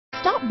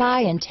Stop by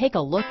and take a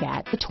look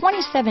at the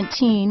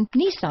 2017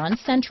 Nissan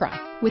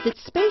Sentra. With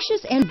its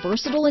spacious and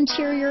versatile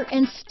interior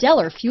and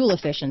stellar fuel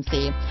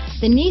efficiency,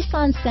 the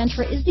Nissan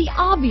Sentra is the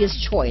obvious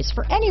choice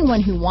for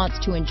anyone who wants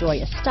to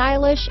enjoy a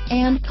stylish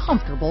and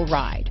comfortable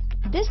ride.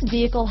 This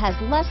vehicle has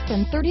less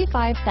than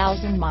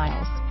 35,000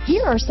 miles.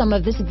 Here are some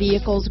of this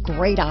vehicle's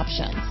great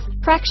options: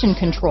 traction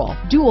control,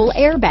 dual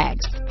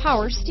airbags,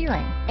 power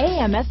steering,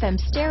 AM/FM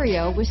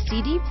stereo with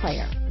CD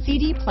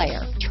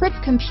player, trip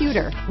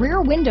computer,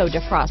 rear window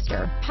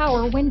defroster,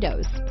 power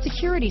windows,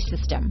 security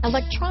system,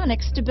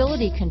 electronic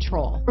stability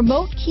control,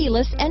 remote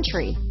keyless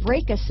entry,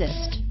 brake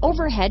assist,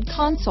 overhead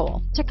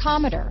console,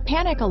 tachometer,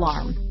 panic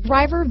alarm,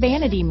 driver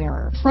vanity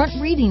mirror, front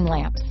reading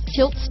lamps,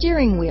 tilt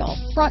steering wheel,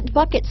 front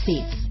bucket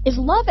seats. Is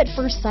love at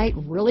first sight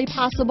really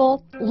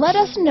possible? Let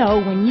us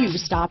know when you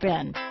stop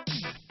in.